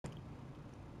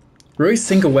Rui's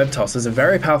single web toss is a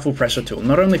very powerful pressure tool,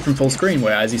 not only from full screen,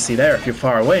 where as you see there, if you're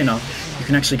far away enough, you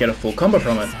can actually get a full combo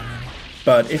from it,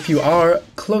 but if you are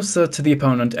closer to the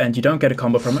opponent and you don't get a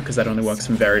combo from it, because that only works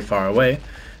from very far away,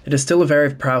 it is still a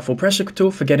very powerful pressure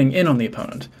tool for getting in on the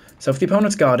opponent. So if the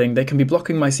opponent's guarding, they can be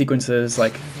blocking my sequences,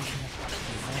 like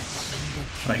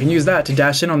I can use that to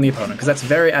dash in on the opponent, because that's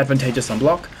very advantageous on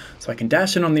block, so I can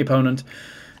dash in on the opponent,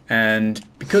 and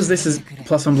because this is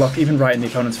 +1 block even right in the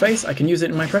opponent's face, I can use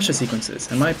it in my pressure sequences,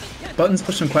 and my buttons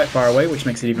push them quite far away, which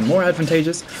makes it even more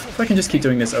advantageous, so I can just keep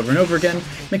doing this over and over again,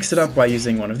 mix it up by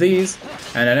using one of these,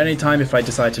 and at any time if I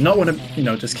decide to not want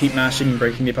to, just keep mashing and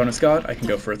breaking the opponent's guard, I can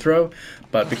go for a throw,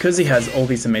 but because he has all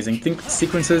these amazing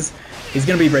sequences, he's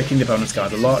going to be breaking the opponent's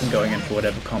guard a lot and going in for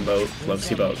whatever combo floats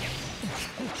your boat.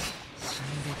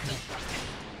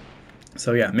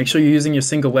 So yeah, make sure you're using your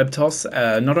single web toss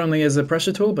not only as a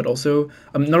pressure tool, but also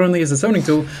not only as a zoning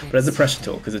tool, but as a pressure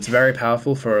tool, because it's very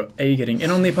powerful for A, getting in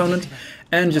on the opponent,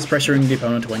 and just pressuring the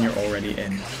opponent when you're already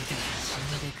in.